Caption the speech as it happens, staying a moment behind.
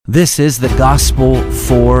This is the Gospel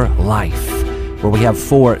for Life, where we have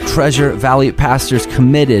 4 Treasure Valley pastors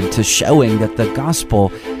committed to showing that the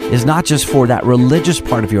gospel is not just for that religious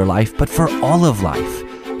part of your life, but for all of life.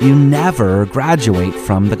 You never graduate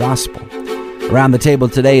from the gospel. Around the table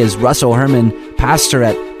today is Russell Herman, pastor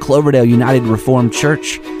at Cloverdale United Reformed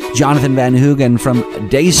Church, Jonathan Van Hoogen from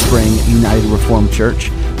Dayspring United Reformed Church,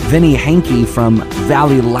 Vinny Hankey from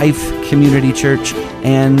Valley Life Community Church,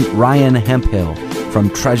 and Ryan Hemphill from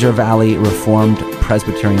Treasure Valley Reformed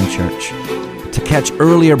Presbyterian Church. To catch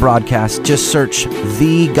earlier broadcasts, just search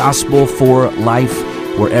The Gospel for Life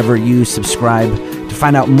wherever you subscribe. To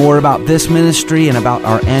find out more about this ministry and about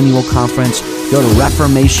our annual conference, go to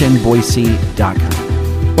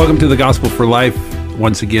reformationboise.com. Welcome to The Gospel for Life.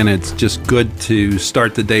 Once again, it's just good to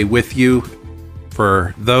start the day with you.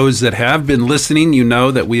 For those that have been listening, you know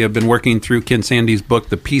that we have been working through Ken Sande's book,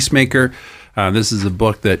 The Peacemaker. This is a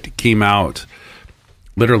book that came out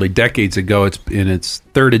literally decades ago. It's in its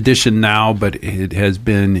 3rd edition now, but it has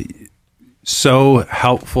been so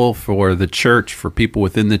helpful for the church, for people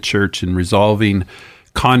within the church in resolving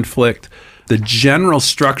conflict. The general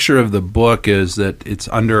structure of the book is that it's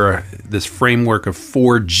under this framework of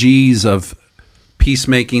 4 G's of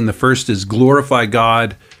peacemaking. The first is glorify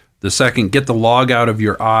God. The second, get the log out of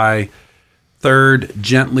your eye. Third,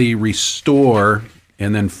 gently restore.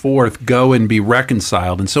 And then fourth, go and be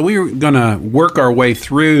reconciled. And so we're going to work our way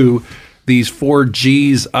through these 4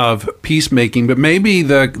 G's of peacemaking. But maybe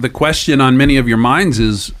the question on many of your minds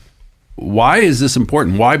is, why is this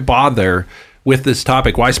important? Why bother with this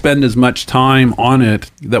topic? Why spend as much time on it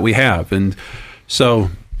that we have? And so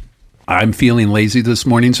I'm feeling lazy this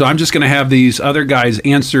morning, so I'm just going to have these other guys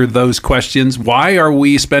answer those questions. Why are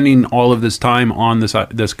we spending all of this time on this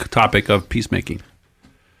topic of peacemaking?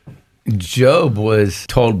 Job was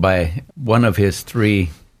told by one of his 3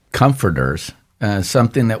 comforters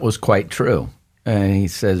something that was quite true. He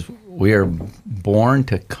says, we are born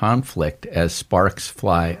to conflict as sparks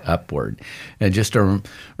fly upward. And just a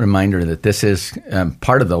reminder that this is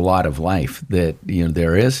part of the lot of life, that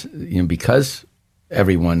there is, because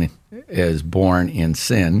everyone is born in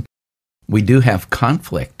sin, we do have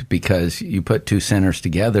conflict because you put 2 sinners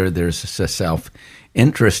together, there's a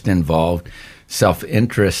self-interest involved.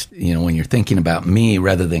 Self-interest, when you're thinking about me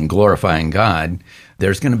rather than glorifying God,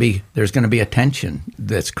 there's going to be a tension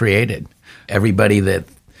that's created. Everybody that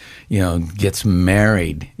gets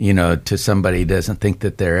married, to somebody doesn't think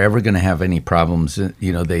that they're ever going to have any problems.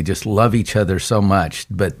 They just love each other so much,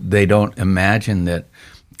 but they don't imagine that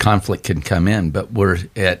conflict can come in. But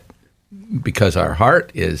because our heart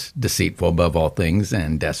is deceitful above all things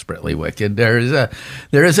and desperately wicked, there is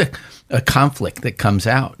a conflict that comes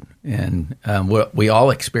out. And we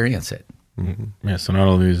all experience it. Mm-hmm. Yeah. So not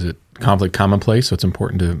only is it conflict commonplace, so it's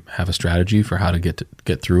important to have a strategy for how to get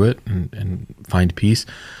through it and find peace.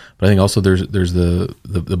 But I think also there's the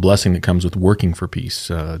blessing that comes with working for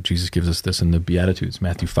peace. Jesus gives us this in the Beatitudes,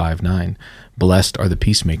 Matthew 5:9. Blessed are the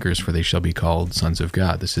peacemakers, for they shall be called sons of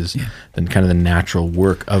God. This is then kind of the natural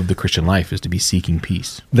work of the Christian life, is to be seeking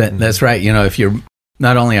peace. That's right. If you're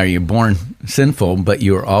not only are you born sinful, but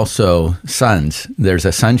you're also sons. There's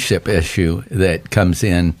a sonship issue that comes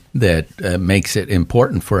in that makes it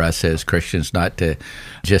important for us as Christians not to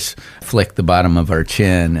just flick the bottom of our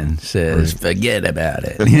chin and says, forget about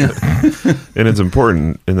it. And it's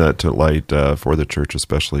important in that light for the church,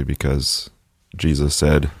 especially because Jesus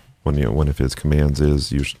said one of his commands is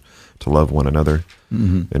to love one another.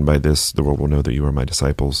 Mm-hmm. And by this, the world will know that you are my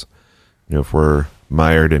disciples. If we're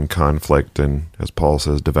mired in conflict and, as Paul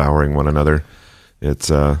says, devouring one another, that's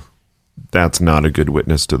not a good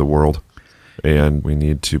witness to the world. And we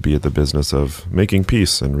need to be at the business of making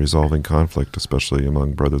peace and resolving conflict, especially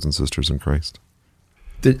among brothers and sisters in Christ.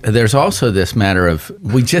 There's also this matter of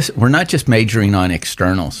we're not just majoring on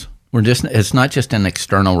externals. It's not just an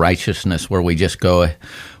external righteousness where we just go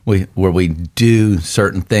where we do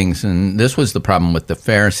certain things. And this was the problem with the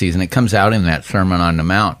Pharisees, and it comes out in that Sermon on the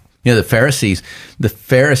Mount. The Pharisees,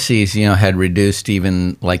 had reduced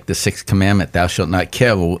even like the 6th commandment, thou shalt not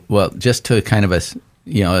kill. Well, just to kind of as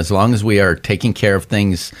long as we are taking care of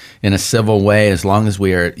things in a civil way, as long as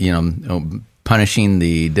we are, punishing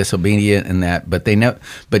the disobedient and that,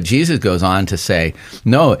 but Jesus goes on to say,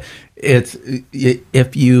 no, it's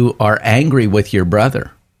if you are angry with your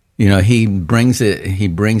brother, he brings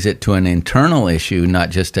it to an internal issue,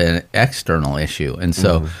 not just an external issue. And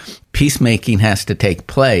so peacemaking has to take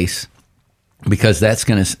place because that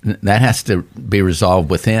has to be resolved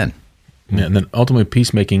within. Yeah, and then ultimately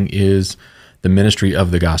peacemaking is the ministry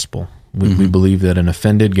of the gospel. We believe that an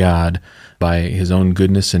offended God, by his own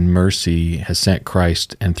goodness and mercy, has sent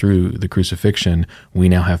Christ, and through the crucifixion, we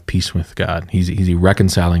now have peace with God. He's a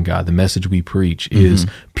reconciling God. The message we preach is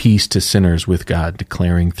peace to sinners with God,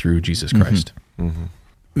 declaring through Jesus Christ.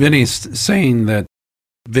 Vinny's saying that,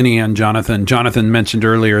 Vinny and Jonathan mentioned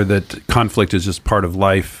earlier that conflict is just part of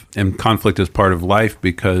life, and conflict is part of life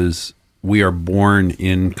because we are born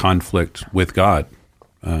in conflict with God.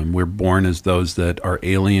 We're born as those that are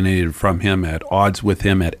alienated from him, at odds with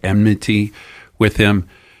him, at enmity with him.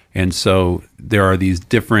 And so there are these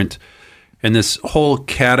different, and this whole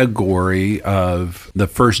category of the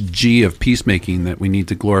first G of peacemaking, that we need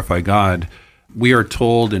to glorify God. We are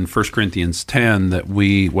told in 1 Corinthians 10 that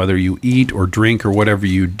whether you eat or drink or whatever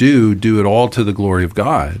you do it all to the glory of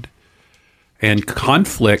God. And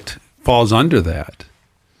conflict falls under that.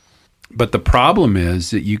 But the problem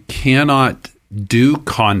is that you cannot do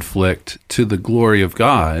conflict to the glory of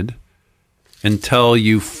God until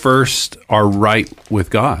you first are right with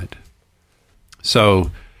God.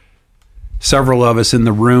 So several of us in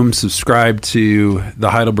the room subscribe to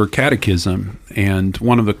the Heidelberg Catechism, and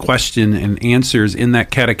one of the question and answers in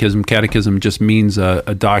that catechism just means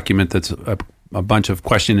a document that's a bunch of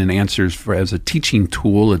question and answers as a teaching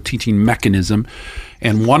tool, a teaching mechanism.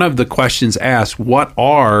 And one of the questions asks, what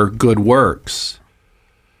are good works?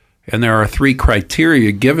 And there are 3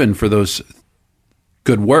 criteria given for those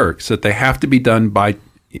good works, that they have to be done by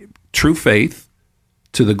true faith,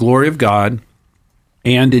 to the glory of God,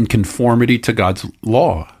 and in conformity to God's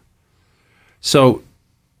law. So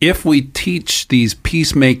if we teach these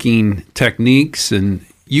peacemaking techniques, and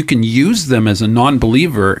you can use them as a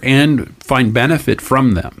non-believer and find benefit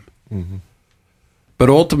from them, but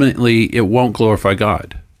ultimately it won't glorify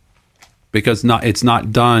God, because it's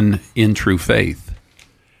not done in true faith.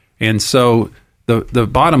 And so the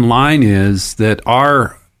bottom line is that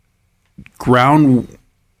our ground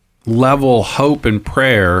level hope and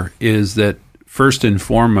prayer is that, first and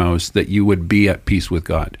foremost, that you would be at peace with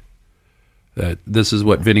God. That this is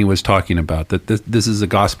what Vinny was talking about, that this is a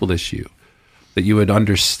gospel issue, that you would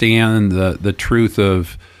understand the truth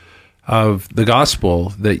of the gospel,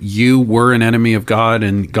 that you were an enemy of God,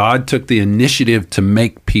 and God took the initiative to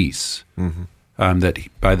make peace. That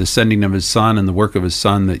by the sending of his son and the work of his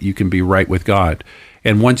son, that you can be right with God.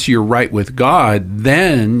 And once you're right with God,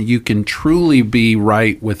 then you can truly be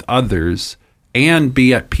right with others and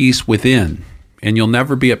be at peace within. And you'll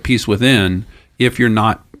never be at peace within if you're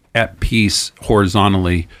not at peace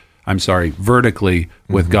vertically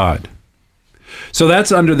with God. So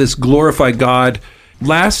that's under this glorify God.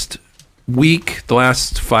 Last week, the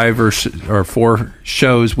last 5 or 4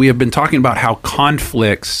 shows, we have been talking about how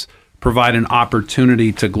conflicts provide an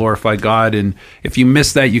opportunity to glorify God. And if you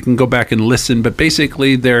missed that, you can go back and listen. But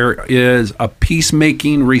basically, there is a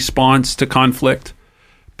peacemaking response to conflict,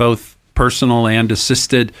 both personal and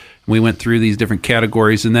assisted. We went through these different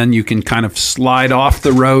categories, and then you can kind of slide off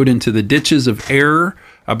the road into the ditches of error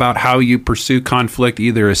about how you pursue conflict,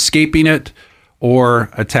 either escaping it or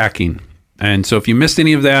attacking. And so if you missed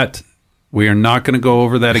any of that, we are not going to go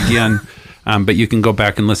over that again, but you can go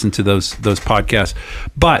back and listen to those podcasts.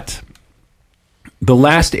 But the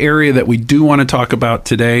last area that we do want to talk about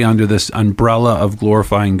today under this umbrella of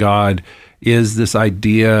glorifying God is this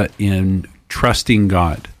idea in trusting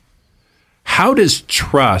God. How does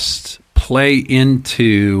trust play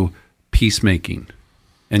into peacemaking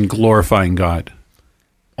and glorifying God?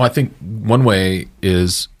 Well, I think one way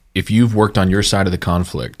is if you've worked on your side of the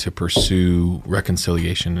conflict to pursue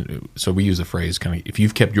reconciliation. So we use a phrase, kind of, if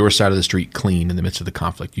you've kept your side of the street clean in the midst of the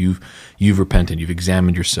conflict, you've repented, you've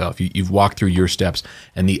examined yourself, you've walked through your steps,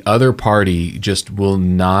 and the other party just will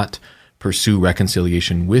not pursue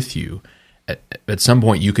reconciliation with you. At some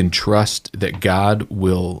point, you can trust that God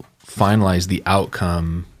will finalize the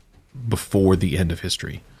outcome before the end of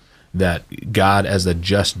history. That God, as a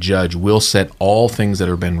just judge, will set all things that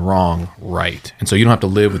have been wrong right. And so you don't have to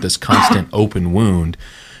live with this constant open wound.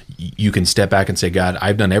 You can step back and say, God,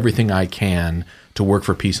 I've done everything I can to work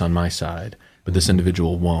for peace on my side, but this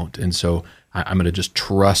individual won't. And so I'm going to just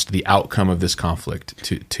trust the outcome of this conflict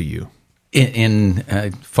to you. In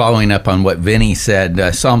following up on what Vinny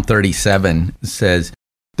said, Psalm 37 says,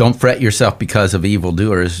 "Don't fret yourself because of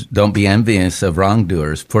evildoers. Don't be envious of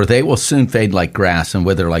wrongdoers, for they will soon fade like grass and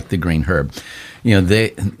wither like the green herb."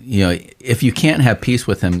 If you can't have peace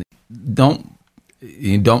with them,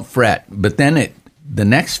 don't fret. But then the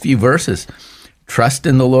next few verses, trust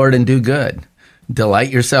in the Lord and do good.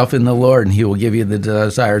 Delight yourself in the Lord, and he will give you the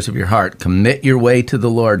desires of your heart. Commit your way to the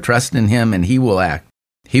Lord. Trust in him, and he will act.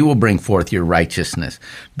 He will bring forth your righteousness.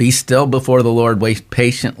 Be still before the Lord. Wait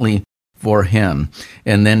patiently for him.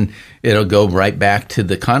 And then it'll go right back to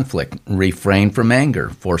the conflict. Refrain from anger,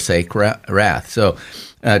 forsake wrath. So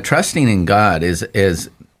trusting in God is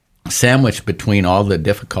sandwiched between all the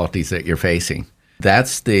difficulties that you're facing.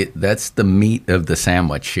 That's the meat of the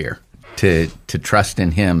sandwich here. To trust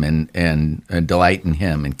in him and delight in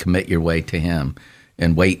him and commit your way to him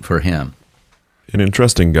and wait for him. And in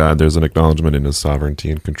trusting God, there's an acknowledgement in his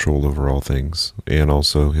sovereignty and control over all things, and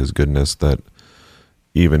also his goodness, that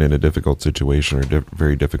even in a difficult situation or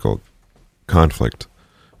very difficult conflict,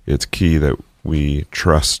 it's key that we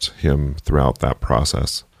trust him throughout that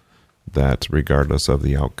process, that regardless of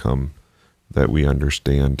the outcome, that we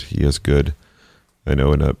understand he is good. I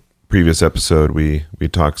know in a previous episode we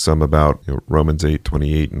talked some about Romans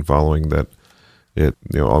 8:28 and following, that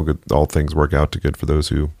all things work out to good for those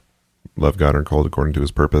who love God and are called according to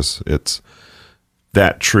his purpose. It's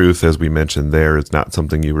that truth, as we mentioned there, is not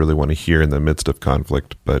something you really want to hear in the midst of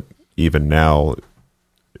conflict, but even now,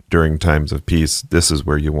 during times of peace, this is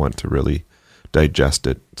where you want to really digest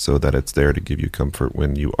it, so that it's there to give you comfort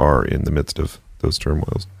when you are in the midst of those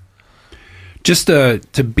turmoils. Just to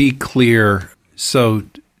be clear, so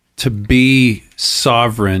to be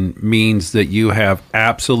sovereign means that you have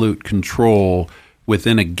absolute control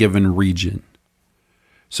within a given region.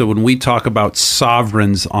 So when we talk about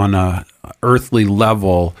sovereigns on a earthly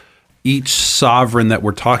level, each sovereign that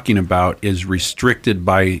we're talking about is restricted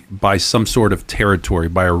by some sort of territory,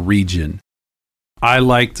 by a region. I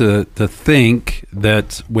like to think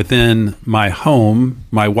that within my home,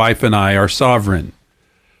 my wife and I are sovereign.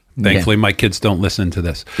 Thankfully, my kids don't listen to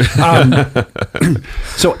this.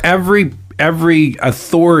 So every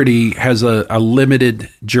authority has a limited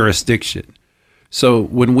jurisdiction. So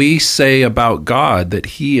when we say about God that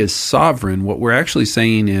he is sovereign, what we're actually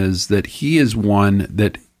saying is that he is one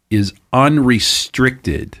that is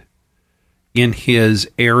unrestricted in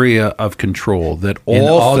his area of control, that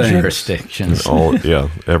all things, jurisdictions,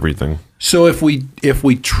 everything. So if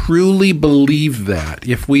we truly believe that,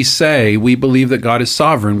 if we say we believe that God is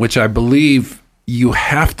sovereign, which I believe you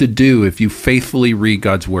have to do if you faithfully read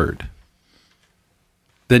God's word,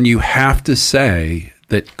 then you have to say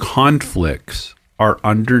that conflicts are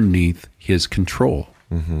underneath his control,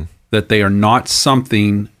 that they are not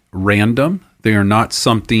something random, they are not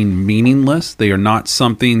something meaningless, they are not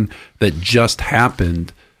something that just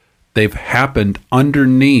happened. They've happened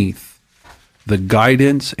underneath the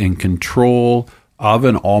guidance and control of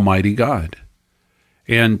an almighty God.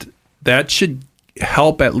 And that should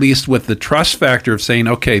help at least with the trust factor of saying,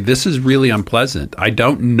 okay, this is really unpleasant. I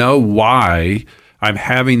don't know why I'm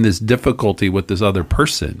having this difficulty with this other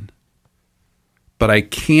person, but I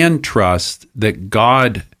can trust that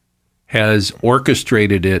God has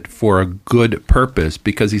orchestrated it for a good purpose,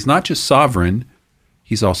 because he's not just sovereign,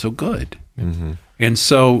 he's also good. Mm-hmm. And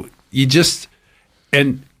so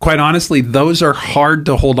and quite honestly, those are hard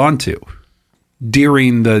to hold on to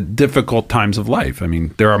during the difficult times of life. I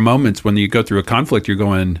mean, there are moments when you go through a conflict, you're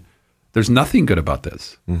going, there's nothing good about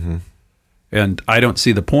this. Mm-hmm. And I don't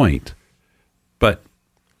see the point. But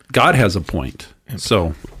God has a point.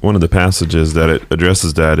 So one of the passages that it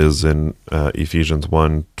addresses that is in Ephesians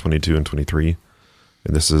 1:22 and 23.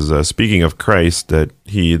 And this is speaking of Christ, that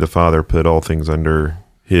he, the Father, put all things under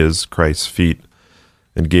Christ's feet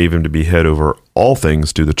and gave him to be head over all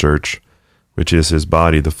things to the church, which is his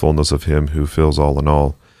body, the fullness of him who fills all in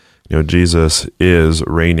all. Jesus is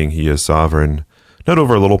reigning. He is sovereign, not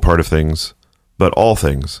over a little part of things, but all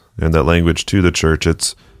things. And that language to the church,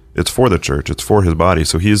 it's for the church. It's for his body.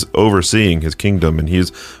 So he's overseeing his kingdom, and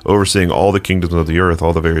he's overseeing all the kingdoms of the earth,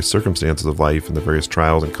 all the various circumstances of life and the various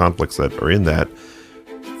trials and conflicts that are in that,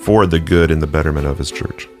 for the good and the betterment of his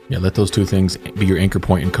church. Yeah, let those two things be your anchor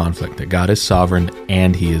point in conflict, that God is sovereign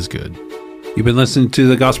and he is good. You've been listening to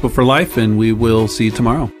The Gospel for Life, and we will see you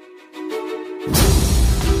tomorrow.